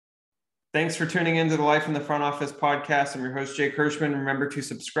Thanks for tuning into the Life in the Front Office podcast. I'm your host, Jay Kirschman. Remember to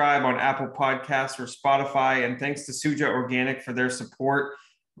subscribe on Apple Podcasts or Spotify. And thanks to Suja Organic for their support.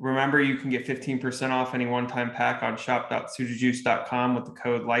 Remember, you can get 15% off any one-time pack on shop.sujajuice.com with the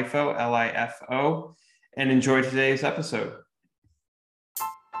code LIFO, L-I-F-O, and enjoy today's episode.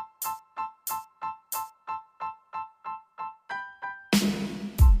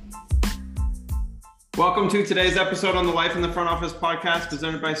 Welcome to today's episode on the Life in the Front Office podcast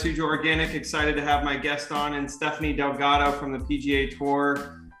presented by Suja Organic. Excited to have my guest on, and Stephanie Delgado from the PGA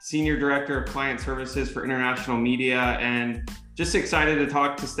Tour, Senior Director of Client Services for International Media. And just excited to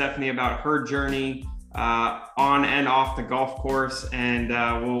talk to Stephanie about her journey on and off the golf course. And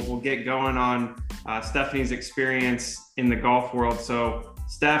we'll get going on Stephanie's experience in the golf world. So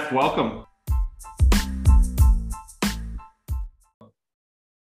Steph, welcome.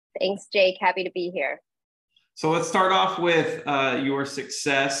 Thanks, Jake. Happy to be here. So let's start off with your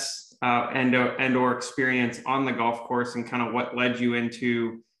success and or experience on the golf course and kind of what led you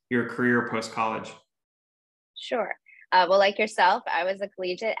into your career post-college. Sure. Well, like yourself, I was a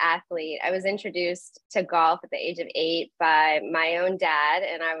collegiate athlete. I was introduced to golf at the age of 8 by my own dad,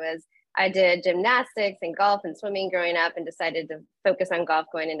 and I did gymnastics and golf and swimming growing up and decided to focus on golf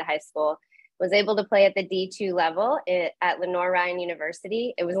going into high school. Was able to play at the D2 level at Lenoir-Rhyne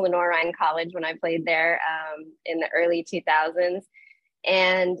University. It was Lenoir-Rhyne College when I played there in the early 2000s.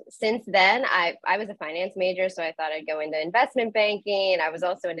 And since then, I was a finance major, so I thought I'd go into investment banking. I was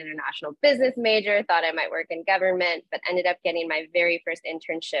also an international business major, thought I might work in government, but ended up getting my very first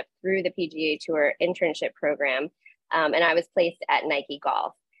internship through the PGA Tour internship program. And I was placed at Nike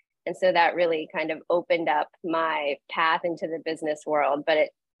Golf. And so that really kind of opened up my path into the business world. But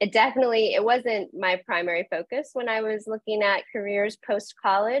it wasn't my primary focus when I was looking at careers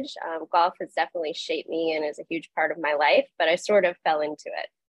post-college. Golf has definitely shaped me and is a huge part of my life, but I sort of fell into it.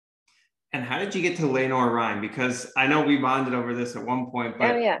 And how did you get to Lenoir-Rhyne? Because I know we bonded over this at one point,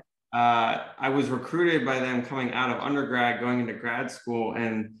 but I was recruited by them coming out of undergrad, going into grad school,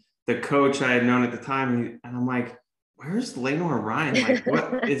 and the coach I had known at the time, and I'm like, where's Lenoir-Rhyne? Like,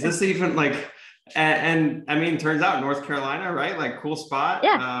 what is this even like? And I mean, turns out North Carolina, right? Like cool spot,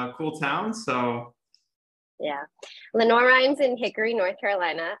 cool town. So yeah, Lenoir-Rhyne's in Hickory, North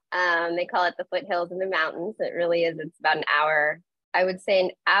Carolina. They call it the foothills in the mountains. It really is. It's about an hour. I would say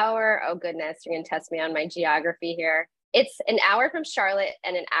an hour. Oh goodness, you're gonna test me on my geography here. It's an hour from Charlotte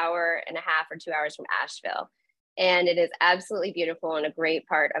and an hour and a half or 2 hours from Asheville. And it is absolutely beautiful and a great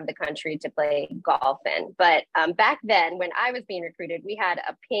part of the country to play golf in. But back then, when I was being recruited, we had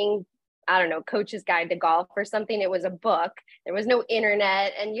a Coach's Guide to Golf or something. It was a book. There was no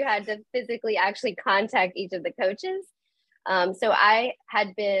internet, and you had to physically actually contact each of the coaches. So I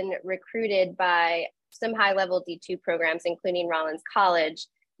had been recruited by some high-level D2 programs, including Rollins College,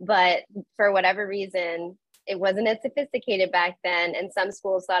 but for whatever reason, it wasn't as sophisticated back then, and some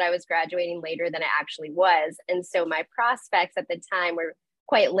schools thought I was graduating later than I actually was. And so my prospects at the time were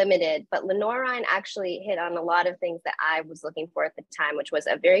quite limited, but Lenoir-Rhyne actually hit on a lot of things that I was looking for at the time, which was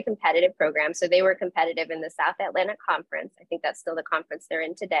a very competitive program. So they were competitive in the South Atlantic Conference. I think that's still the conference they're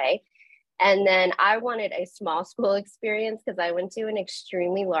in today. And then I wanted a small school experience because I went to an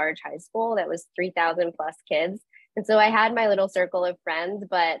extremely large high school that was 3,000 plus kids. And so I had my little circle of friends,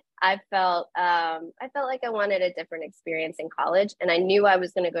 but I felt like I wanted a different experience in college. And I knew I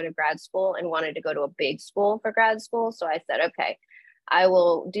was going to go to grad school and wanted to go to a big school for grad school. So I said, okay, I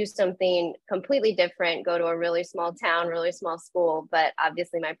will do something completely different, go to a really small town, really small school. But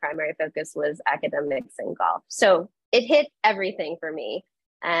obviously my primary focus was academics and golf. So it hit everything for me.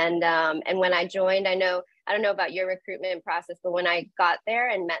 And when I joined, I don't know about your recruitment process, but when I got there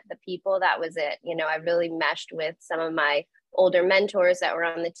and met the people, that was it. You know, I really meshed with some of my older mentors that were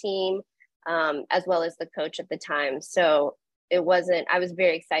on the team, as well as the coach at the time. So I was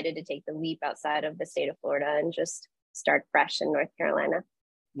very excited to take the leap outside of the state of Florida and just start fresh in North Carolina.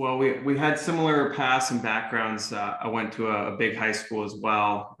 Well, we had similar paths and backgrounds. I went to a big high school as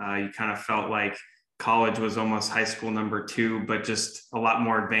well. You kind of felt like college was almost high school number 2, but just a lot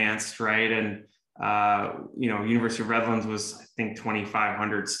more advanced, right? And University of Redlands was, I think,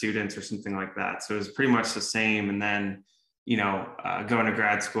 2,500 students or something like that. So it was pretty much the same. And then, going to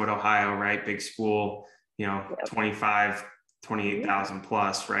grad school at Ohio, right? Big school, 28,000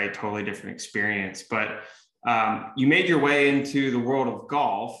 plus, right? Totally different experience. But you made your way into the world of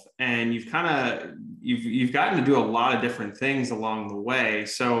golf, and you've gotten to do a lot of different things along the way.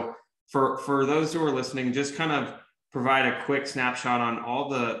 So for those who are listening, just kind of provide a quick snapshot on all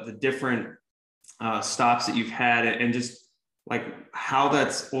the different stops that you've had, and just like how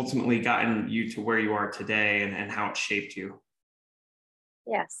that's ultimately gotten you to where you are today, and how it shaped you.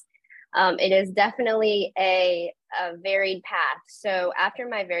 Yes. It is definitely a varied path. So after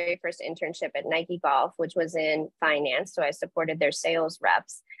my very first internship at Nike Golf, which was in finance, so I supported their sales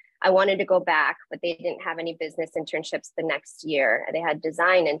reps, I wanted to go back, but they didn't have any business internships the next year. They had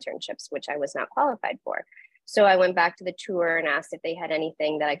design internships, which I was not qualified for. So I went back to the tour and asked if they had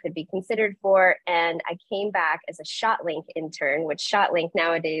anything that I could be considered for. And I came back as a ShotLink intern, which ShotLink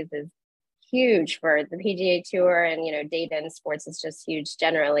nowadays is huge for the PGA Tour, and, you know, data in sports is just huge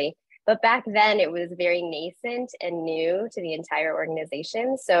generally. But back then it was very nascent and new to the entire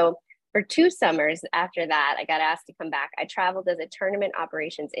organization. So for 2 summers after that, I got asked to come back. I traveled as a tournament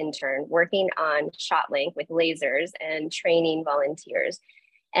operations intern, working on ShotLink with lasers and training volunteers,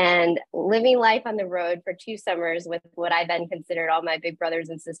 and living life on the road for 2 summers with what I then considered all my big brothers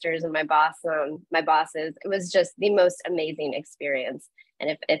and sisters and my bosses. It was just the most amazing experience.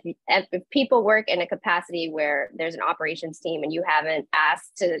 And if people work in a capacity where there's an operations team and you haven't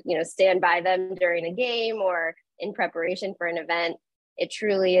asked to, you know, stand by them during a game or in preparation for an event, it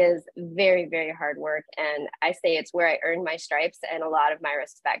truly is very, very hard work. And I say it's where I earned my stripes and a lot of my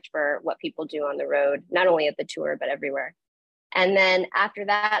respect for what people do on the road, not only at the tour, but everywhere. And then after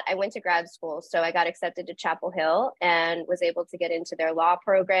that, I went to grad school. So I got accepted to Chapel Hill and was able to get into their law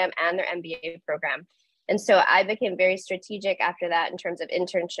program and their MBA program. And so I became very strategic after that in terms of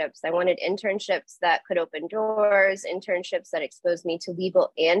internships. I wanted internships that could open doors, internships that exposed me to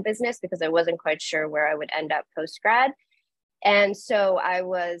legal and business, because I wasn't quite sure where I would end up post-grad. And so I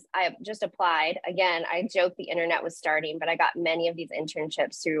just applied. Again, I joked the internet was starting, but I got many of these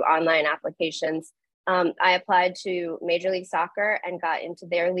internships through online applications. I applied to Major League Soccer and got into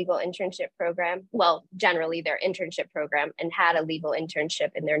their legal internship program. Well, generally their internship program, and had a legal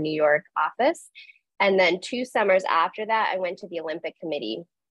internship in their New York office. And then 2 summers after that, I went to the Olympic Committee.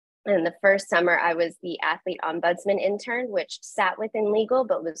 And the first summer, I was the athlete ombudsman intern, which sat within legal,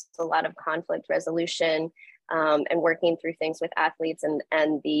 but was a lot of conflict resolution and working through things with athletes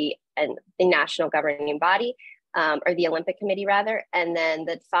and the national governing body, or the Olympic Committee rather. And then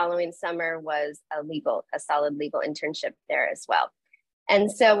the following summer was a solid legal internship there as well.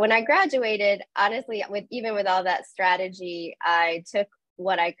 And so when I graduated, honestly, even with all that strategy, I took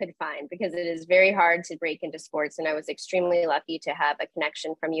what I could find, because it is very hard to break into sports. And I was extremely lucky to have a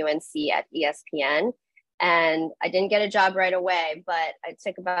connection from UNC at ESPN. And I didn't get a job right away, but it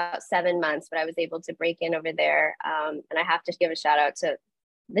took about 7 months, but I was able to break in over there. And I have to give a shout out to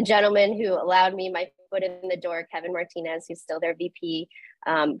the gentleman who allowed me my foot in the door, Kevin Martinez, who's still their VP.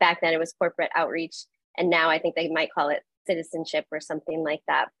 Back then it was corporate outreach. And now I think they might call it citizenship or something like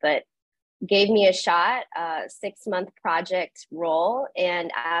that. But gave me a shot, a 6-month project role.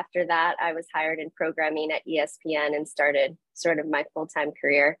 And after that, I was hired in programming at ESPN and started sort of my full-time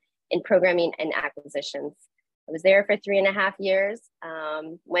career in programming and acquisitions. I was there for 3.5 years,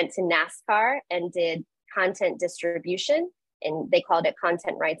 went to NASCAR and did content distribution, and they called it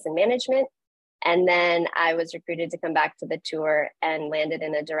content rights and management. And then I was recruited to come back to the tour and landed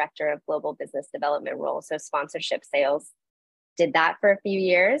in a director of global business development role, so sponsorship sales. Did that for a few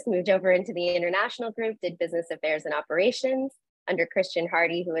years, moved over into the international group, did business affairs and operations under Christian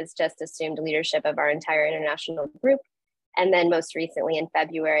Hardy, who has just assumed leadership of our entire international group. And then most recently in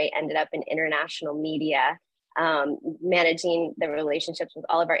February, ended up in international media, managing the relationships with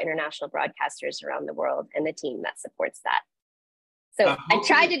all of our international broadcasters around the world and the team that supports that. So I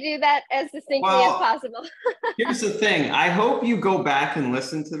tried to do that as succinctly as possible. Here's the thing. I hope you go back and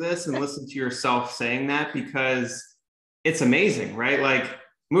listen to this and listen to yourself saying that, because it's amazing, right? Like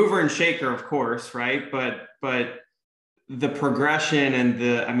mover and shaker, of course, right? But the progression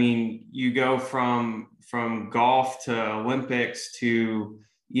and you go from golf to Olympics to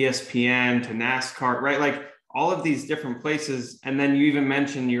ESPN to NASCAR, right? Like all of these different places. And then you even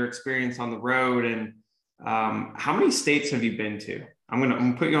mentioned your experience on the road. And how many states have you been to? I'm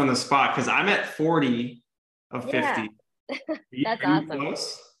gonna put you on the spot, because I'm at 40 of 50. That's awesome.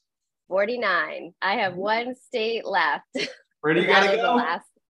 Close? 49. I have 1 state left. Where do you gotta go?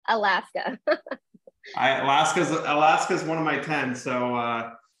 Alaska. Alaska's one of my 10.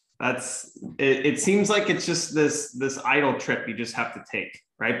 So it seems like it's just this idle trip you just have to take,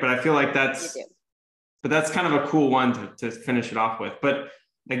 right? But I feel like that's kind of a cool one to finish it off with. But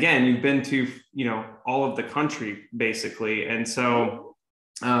again, you've been to, all of the country basically. And so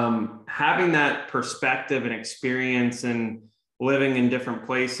having that perspective and experience and living in different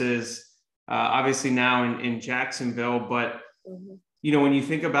places, obviously now in Jacksonville, but, when you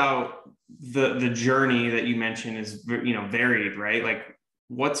think about the journey that you mentioned is, varied, right? Like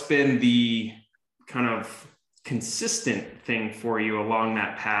what's been the kind of consistent thing for you along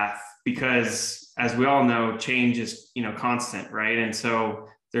that path? Because as we all know, change is, constant, right? And so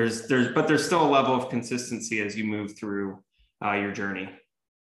there's still a level of consistency as you move through your journey.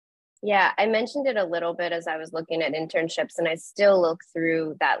 Yeah, I mentioned it a little bit as I was looking at internships, and I still look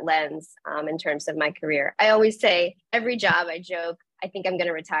through that lens in terms of my career. I always say every job, I joke, I think I'm going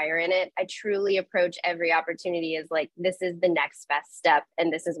to retire in it. I truly approach every opportunity as like, this is the next best step,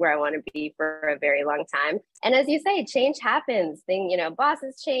 and this is where I want to be for a very long time. And as you say, change happens.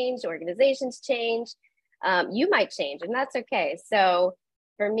 Bosses change, organizations change. You might change, and that's okay. So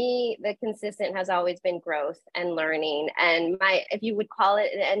for me, the consistent has always been growth and learning. And if you would call it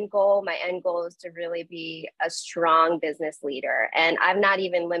an end goal, my end goal is to really be a strong business leader. And I've not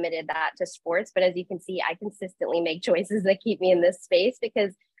even limited that to sports, but as you can see, I consistently make choices that keep me in this space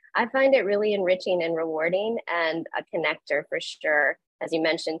because I find it really enriching and rewarding and a connector for sure, as you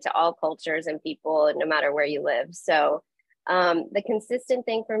mentioned, to all cultures and people, no matter where you live. So the consistent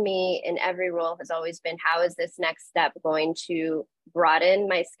thing for me in every role has always been, how is this next step going to broaden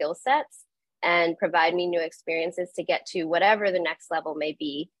my skill sets and provide me new experiences to get to whatever the next level may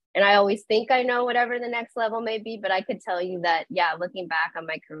be. And I always think I know whatever the next level may be, but I could tell you that, yeah, looking back on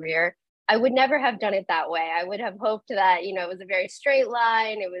my career, I would never have done it that way. I would have hoped that, it was a very straight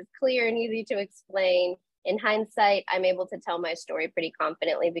line. It was clear and easy to explain. In hindsight, I'm able to tell my story pretty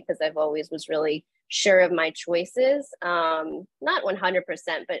confidently because I've always was really sure of my choices. Not 100%,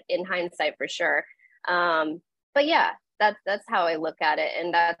 but in hindsight for sure. But yeah, that's how I look at it.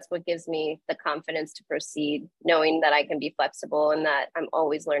 And that's what gives me the confidence to proceed, knowing that I can be flexible and that I'm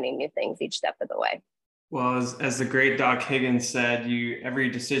always learning new things each step of the way. Well, as the great Doc Higgins said, every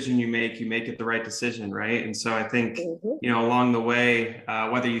decision you make it the right decision, right? And so I think, along the way,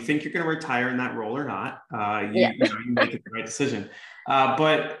 whether you think you're going to retire in that role or not, you make it the right decision.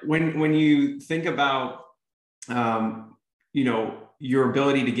 But when you think about, your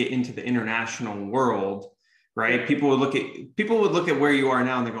ability to get into the international world, right? People would look at where you are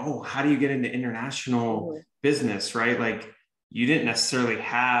now and they go, oh, how do you get into international business, right? Like you didn't necessarily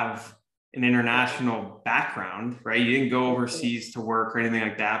have an international background, right? You didn't go overseas to work or anything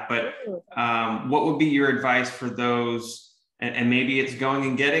like that. But what would be your advice for those, and maybe it's going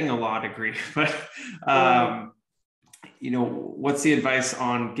and getting a law degree, but what's the advice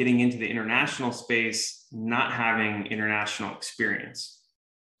on getting into the international space, not having international experience?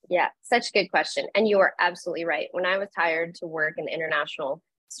 Yeah, such a good question. And you are absolutely right. When I was hired to work in the international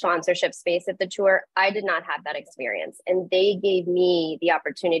sponsorship space at the tour, I did not have that experience. And they gave me the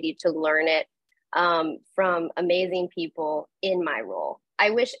opportunity to learn it from amazing people in my role.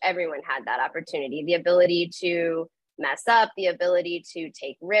 I wish everyone had that opportunity, the ability to mess up, the ability to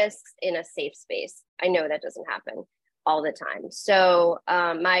take risks in a safe space. I know that doesn't happen all the time. So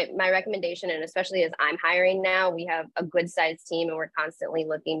my recommendation, and especially as I'm hiring now, we have a good sized team and we're constantly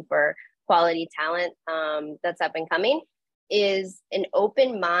looking for quality talent that's up and coming, is an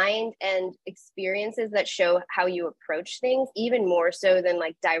open mind and experiences that show how you approach things, even more so than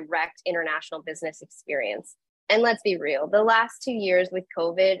like direct international business experience. And let's be real, the last 2 years with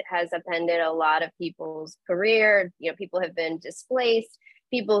COVID has upended a lot of people's career. People have been displaced.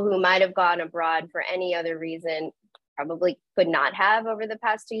 People who might have gone abroad for any other reason probably could not have over the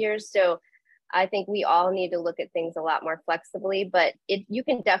past 2 years. So I think we all need to look at things a lot more flexibly, but you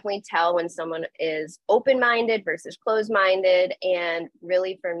can definitely tell when someone is open-minded versus closed-minded. And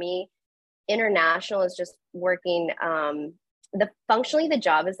really for me, international is just working, functionally the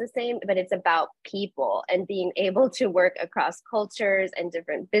job is the same, but it's about people and being able to work across cultures and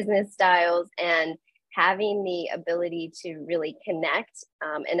different business styles and having the ability to really connect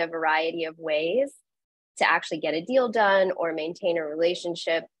in a variety of ways to actually get a deal done or maintain a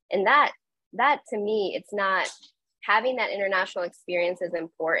relationship. And that to me, it's not, having that international experience is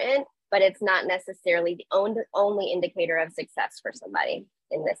important, but it's not necessarily the only indicator of success for somebody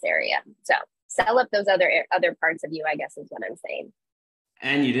in this area. So sell up those other parts of you, I guess is what I'm saying.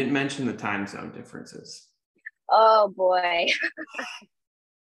 And you didn't mention the time zone differences. Oh boy.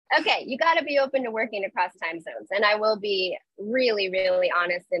 Okay, you got to be open to working across time zones. And I will be really, really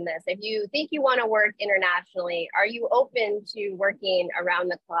honest in this. If you think you want to work internationally, are you open to working around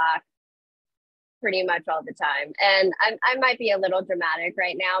the clock pretty much all the time? And I might be a little dramatic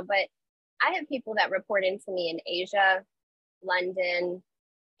right now, but I have people that report into me in Asia, London,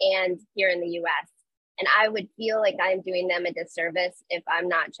 and here in the US. And I would feel like I'm doing them a disservice if I'm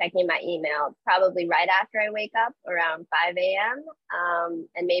not checking my email probably right after I wake up around 5 a.m.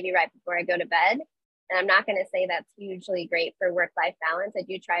 And maybe right before I go to bed. And I'm not going to say that's hugely great for work-life balance. I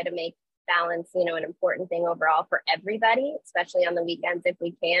do try to make balance, an important thing overall for everybody, especially on the weekends if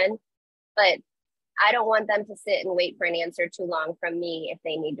we can. But I don't want them to sit and wait for an answer too long from me if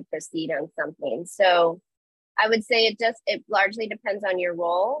they need to proceed on something. So I would say it largely depends on your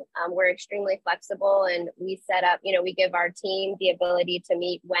role. We're extremely flexible, and we set up, we give our team the ability to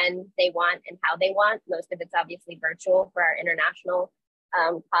meet when they want and how they want. Most of it's obviously virtual for our international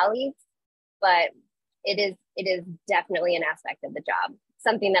colleagues, but it is definitely an aspect of the job.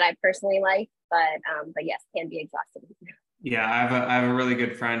 Something that I personally like, but yes, can be exhausting. Yeah, I have a really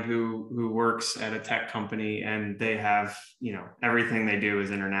good friend who works at a tech company, and they have, everything they do is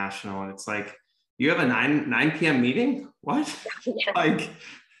international, and it's like, you have a 9 p.m. meeting? What? Yeah. Like,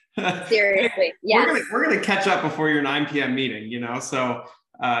 Seriously, yes. we're gonna catch up before your 9 p.m. meeting, So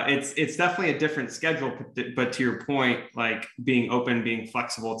it's definitely a different schedule, but to your point, like being open, being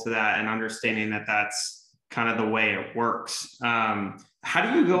flexible to that, and understanding that that's kind of the way it works. How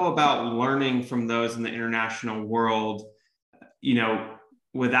do you go about learning from those in the international world,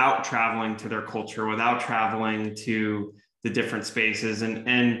 without traveling to their culture, without traveling to the different spaces?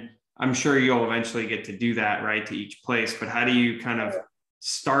 And I'm sure you'll eventually get to do that, right, to each place, but how do you kind of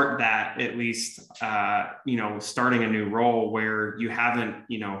start that, at least, starting a new role where you haven't,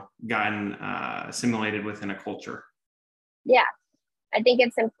 gotten assimilated within a culture? Yeah, I think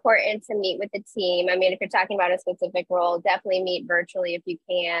it's important to meet with the team. I mean, if you're talking about a specific role, definitely meet virtually if you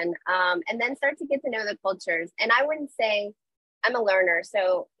can, and then start to get to know the cultures. And I wouldn't say I'm a learner.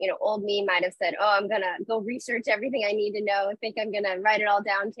 So, old me might have said, oh, I'm going to go research everything I need to know. I think I'm going to write it all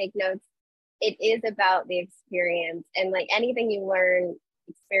down, take notes. It is about the experience. And like anything you learn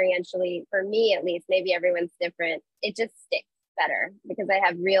experientially, for me at least, maybe everyone's different, it just sticks better because I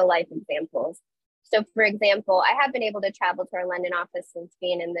have real life examples. So for example, I have been able to travel to our London office since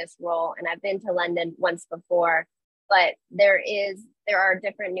being in this role, and I've been to London once before, but there are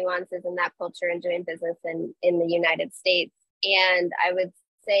different nuances in that culture and doing business in the United States. And I would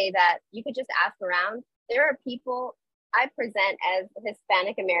say that you could just ask around. There are people, I present as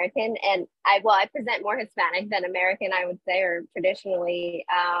Hispanic American, and I present more Hispanic than American, I would say, or traditionally.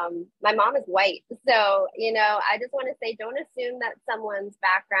 My mom is white. So, I just want to say, don't assume that someone's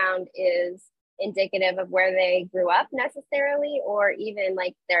background is indicative of where they grew up necessarily, or even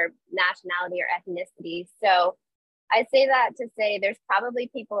like their nationality or ethnicity. So I say that to say there's probably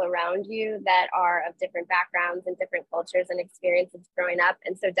people around you that are of different backgrounds and different cultures and experiences growing up.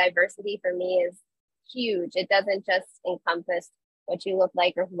 And so diversity for me is huge. It doesn't just encompass what you look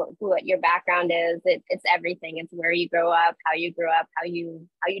like or what your background is. It's everything. It's where you grow up, how you grew up, how you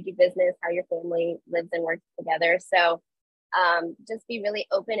do business, how your family lives and works together. So just be really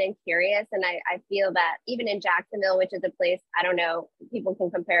open and curious. And I feel that even in Jacksonville, which is a place, I don't know, people can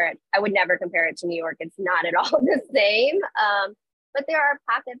compare it. I would never compare it to New York. It's not at all the same. But there are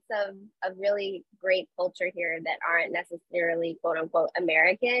pockets of really great culture here that aren't necessarily quote unquote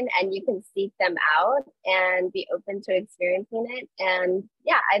American, and you can seek them out and be open to experiencing it. And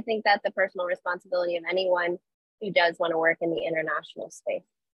yeah, I think that's a personal responsibility of anyone who does want to work in the international space.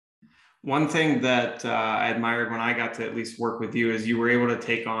 One thing that I admired when I got to at least work with you is you were able to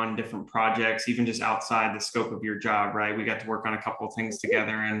take on different projects, even just outside the scope of your job, right? We got to work on a couple of things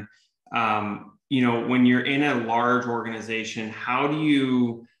together. And, when you're in a large organization, how do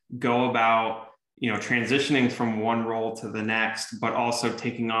you go about, transitioning from one role to the next, but also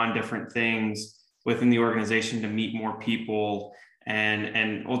taking on different things within the organization to meet more people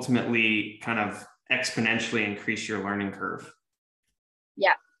and ultimately kind of exponentially increase your learning curve?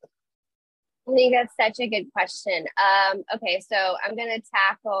 Yeah. I think that's such a good question. Okay, so I'm going to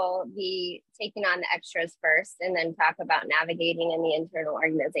tackle the taking on the extras first, and then talk about navigating in the internal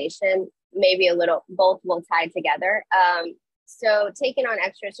organization. Maybe a little, both will tie together. So taking on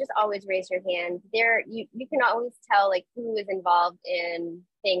extras, just always raise your hand. You can always tell like who is involved in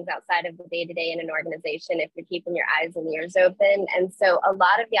things outside of the day-to-day in an organization if you're keeping your eyes and ears open. And so a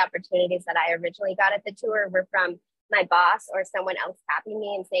lot of the opportunities that I originally got at the tour were from my boss or someone else tapping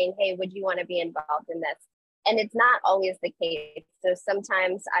me and saying, hey, would you want to be involved in this? And it's not always the case. So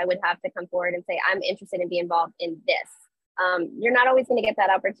sometimes I would have to come forward and say, I'm interested in being involved in this. You're not always going to get that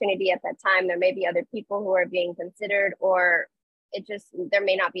opportunity at that time. There may be other people who are being considered, or there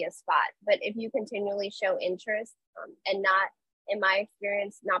may not be a spot. But if you continually show interest and not, in my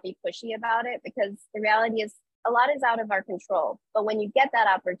experience, not be pushy about it, because the reality is a lot is out of our control. But when you get that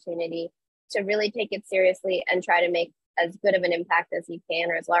opportunity, to really take it seriously and try to make as good of an impact as you can,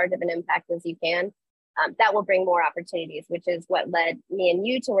 or as large of an impact as you can, that will bring more opportunities, which is what led me and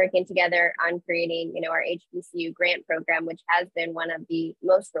you to working together on creating, our HBCU grant program, which has been one of the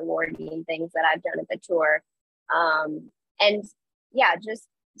most rewarding things that I've done at the tour. And yeah, just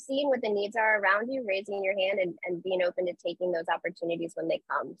seeing what the needs are around you, raising your hand and being open to taking those opportunities when they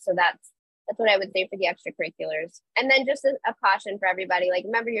come. So That's what I would say for the extracurriculars. And then just a caution for everybody, like,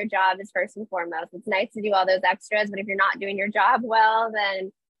 remember, your job is first and foremost. It's nice to do all those extras, but if you're not doing your job well,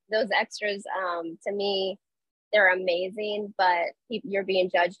 then those extras, to me, they're amazing, but you're being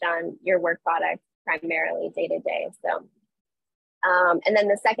judged on your work product primarily day to day. So, and then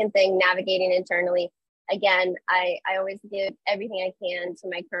the second thing, navigating internally. Again, I always give everything I can to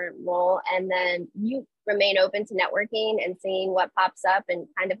my current role, and then you remain open to networking and seeing what pops up and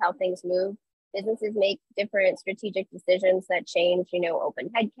kind of how things move. Businesses make different strategic decisions that change, open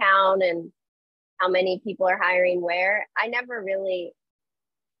headcount and how many people are hiring where. I never really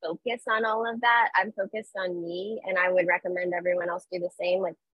focus on all of that. I'm focused on me, and I would recommend everyone else do the same.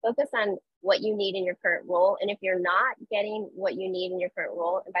 Like, focus on what you need in your current role. And if you're not getting what you need in your current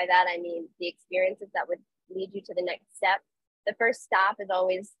role, and by that I mean the experiences that would lead you to the next step, the first stop is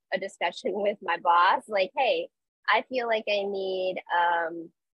always a discussion with my boss. Like, hey, I feel like I need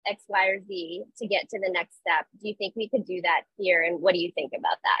X, Y, or Z to get to the next step. Do you think we could do that here? And what do you think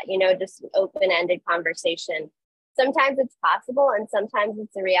about that? Just an open-ended conversation. Sometimes it's possible, and sometimes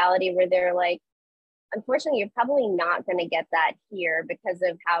it's a reality where they're like, unfortunately, you're probably not going to get that here because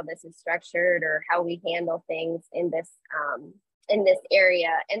of how this is structured or how we handle things in this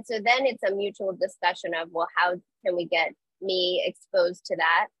area. And so then it's a mutual discussion of, well, how can we get me exposed to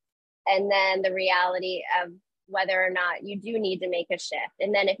that? And then the reality of whether or not you do need to make a shift.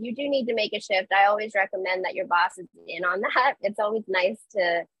 And then if you do need to make a shift, I always recommend that your boss is in on that. It's always nice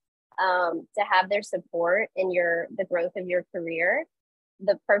to have their support in the growth of your career.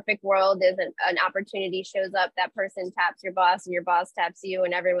 The perfect world is an opportunity shows up, that person taps your boss and your boss taps you,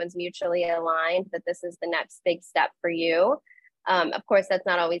 and everyone's mutually aligned that this is the next big step for you. Of course, that's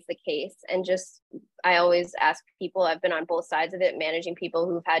not always the case. And I always ask people, I've been on both sides of it, managing people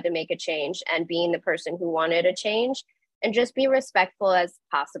who've had to make a change and being the person who wanted a change, and just be respectful as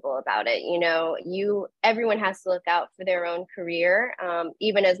possible about it. Everyone has to look out for their own career.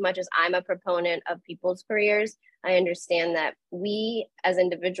 Even as much as I'm a proponent of people's careers, I understand that we as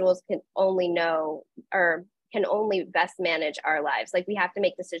individuals can only best manage our lives. Like, we have to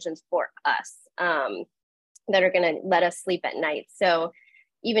make decisions for us that are going to let us sleep at night. So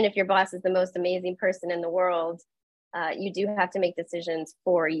even if your boss is the most amazing person in the world, you do have to make decisions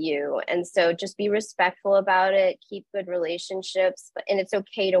for you. And so just be respectful about it, keep good relationships, and it's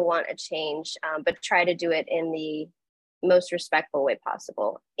okay to want a change, but try to do it in the most respectful way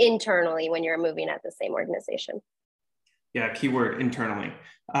possible internally when you're moving at the same organization. Yeah, keyword internally.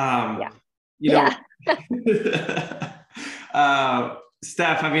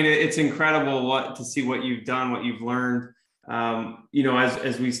 Steph, I mean, it's incredible to see what you've done, what you've learned.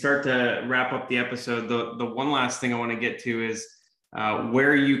 As we start to wrap up the episode, the one last thing I want to get to is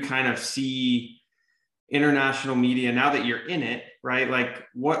where you kind of see international media now that you're in it, right? Like,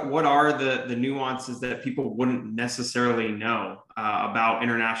 what are the nuances that people wouldn't necessarily know about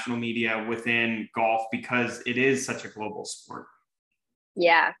international media within golf, because it is such a global sport?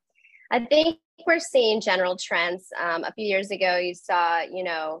 Yeah, I think we're seeing general trends. A few years ago, you saw,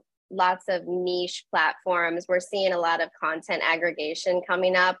 lots of niche platforms. We're seeing a lot of content aggregation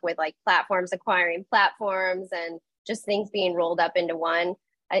coming up with, like, platforms acquiring platforms and just things being rolled up into one.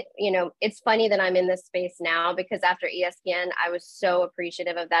 It's funny that I'm in this space now, because after ESPN, I was so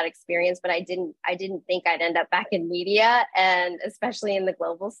appreciative of that experience, but I didn't think I'd end up back in media, and especially in the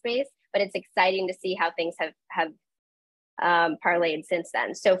global space. But it's exciting to see how things have parlayed since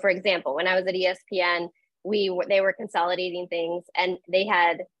then. So, for example, when I was at ESPN, they were consolidating things, and they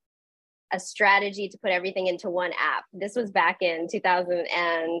had a strategy to put everything into one app. This was back in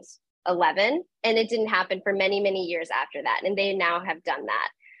 2011, and it didn't happen for many, many years after that. And they now have done that.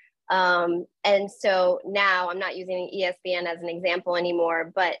 And so now I'm not using ESPN as an example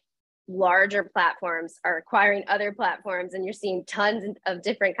anymore, but larger platforms are acquiring other platforms, and you're seeing tons of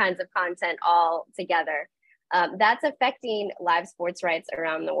different kinds of content all together. That's affecting live sports rights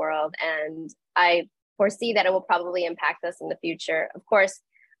around the world. And I foresee that it will probably impact us in the future. Of course,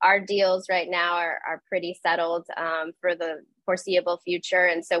 our deals right now are pretty settled for the foreseeable future.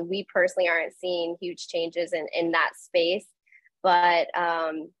 And so we personally aren't seeing huge changes in that space. But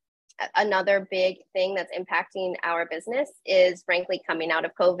another big thing that's impacting our business is, frankly, coming out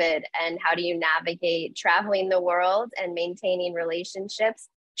of COVID, and how do you navigate traveling the world and maintaining relationships,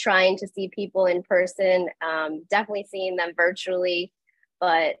 trying to see people in person, definitely seeing them virtually.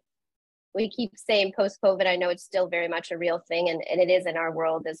 But we keep saying post-COVID, I know it's still very much a real thing, and it is in our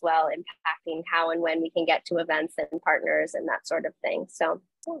world as well, impacting how and when we can get to events and partners and that sort of thing. So,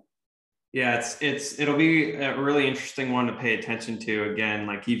 yeah, it'll be a really interesting one to pay attention to. Again,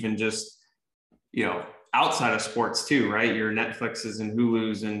 like, even just, outside of sports too, right? Your Netflixes and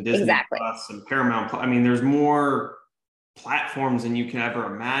Hulus and Disney Exactly. Plus and Paramount Plus. I mean, there's more platforms than you can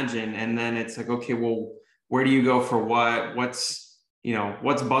ever imagine. And then it's like, okay, well, where do you go for what? What's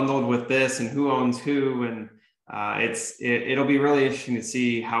bundled with this and who owns who? And it'll be really interesting to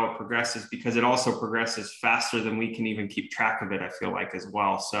see how it progresses, because it also progresses faster than we can even keep track of it, I feel like, as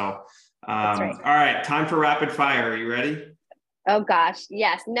well. So, Right. All right, time for rapid fire. Are you ready? Oh gosh.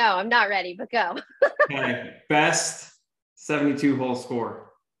 Yes. No, I'm not ready, but go. Okay. Best 72 hole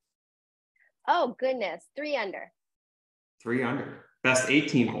score. Oh goodness. 3 under. 3 under. Best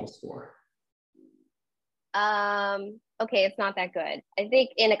 18 hole score. Okay, it's not that good. I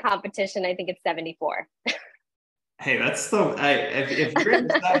think in a competition, I think it's 74. Hey, that's still, if you're in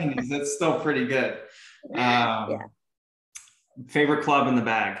the 70s, that's still pretty good. Yeah. Favorite club in the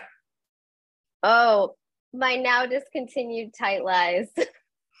bag? Oh, my now discontinued Tight Lies.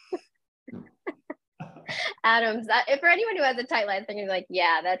 Adams. For anyone who has a Tight Lies, they're gonna be like,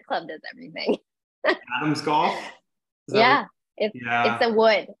 yeah, that club does everything. Adams Golf? Yeah. It's a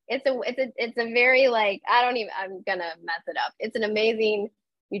wood. It's a very like, I'm gonna mess it up. It's an amazing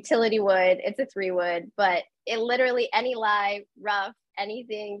utility wood. It's a 3-wood, but it literally, any lie, rough,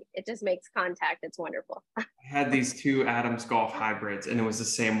 anything, it just makes contact. It's wonderful. I had these 2 Adams Golf hybrids, and it was the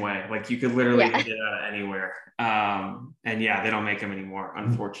same way. Like, you could literally hit it out of anywhere. And yeah, they don't make them anymore,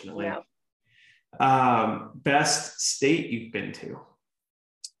 unfortunately. No. Best state you've been to?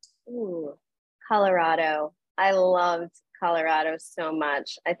 Ooh, Colorado. I loved Colorado so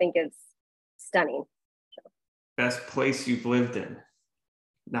much. I think it's stunning. Best place you've lived in?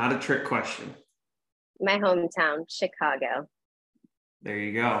 Not a trick question. My hometown, Chicago. There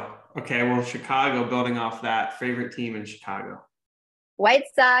you go. Okay, well, Chicago, building off that, favorite team in Chicago? White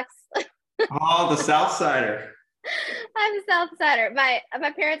Sox. Oh, the South Sider. I'm a South Sider. My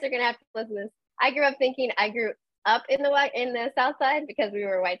parents are gonna have to listen to this. I grew up thinking I grew up in the South Side because we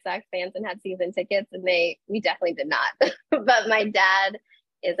were White Sox fans and had season tickets, and we definitely did not. But my dad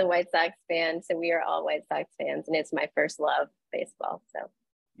is a White Sox fan, so we are all White Sox fans, and it's my first love, baseball. So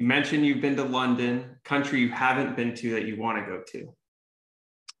you mentioned you've been to London. Country you haven't been to that you want to go to?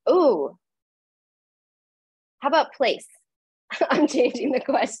 Ooh, how about place? I'm changing the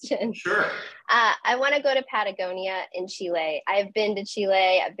question. Sure. I want to go to Patagonia in Chile. I've been to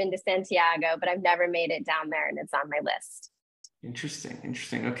Chile, I've been to Santiago, but I've never made it down there, and it's on my list. Interesting.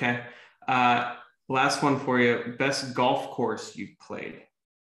 Okay. Last one for you. Best golf course you've played?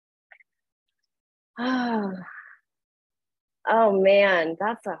 Oh man,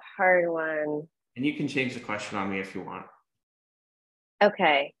 that's a hard one. And you can change the question on me if you want.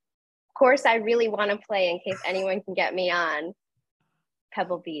 Okay. Course I really want to play, in case anyone can get me on,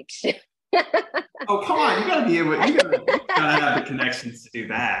 Pebble Beach. Oh, come on. You gotta have the connections to do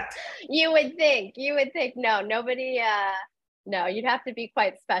that. You would think. No, nobody, no, you'd have to be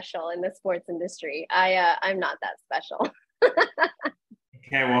quite special in the sports industry. I'm not that special.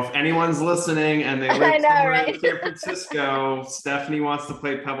 Okay, well, if anyone's listening and they live somewhere in San Francisco, Stephanie wants to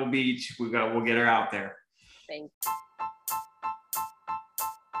play Pebble Beach, we'll get her out there. Thanks.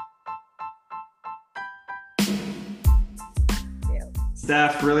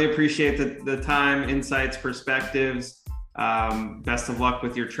 Steph, really appreciate the time, insights, perspectives. Best of luck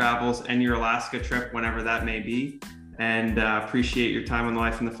with your travels and your Alaska trip, whenever that may be. And appreciate your time on the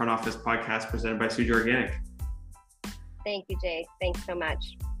Life in the Front Office podcast presented by Suja Organic. Thank you, Jay. Thanks so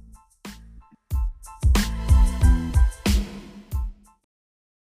much.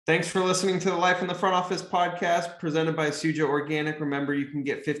 Thanks for listening to the Life in the Front Office podcast presented by Suja Organic. Remember, you can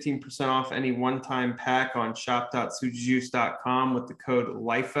get 15% off any one-time pack on shop.sujajuice.com with the code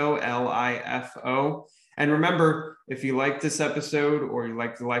LIFO, LIFO. And remember, if you like this episode or you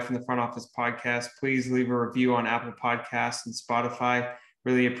like the Life in the Front Office podcast, please leave a review on Apple Podcasts and Spotify.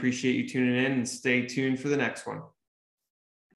 Really appreciate you tuning in, and stay tuned for the next one.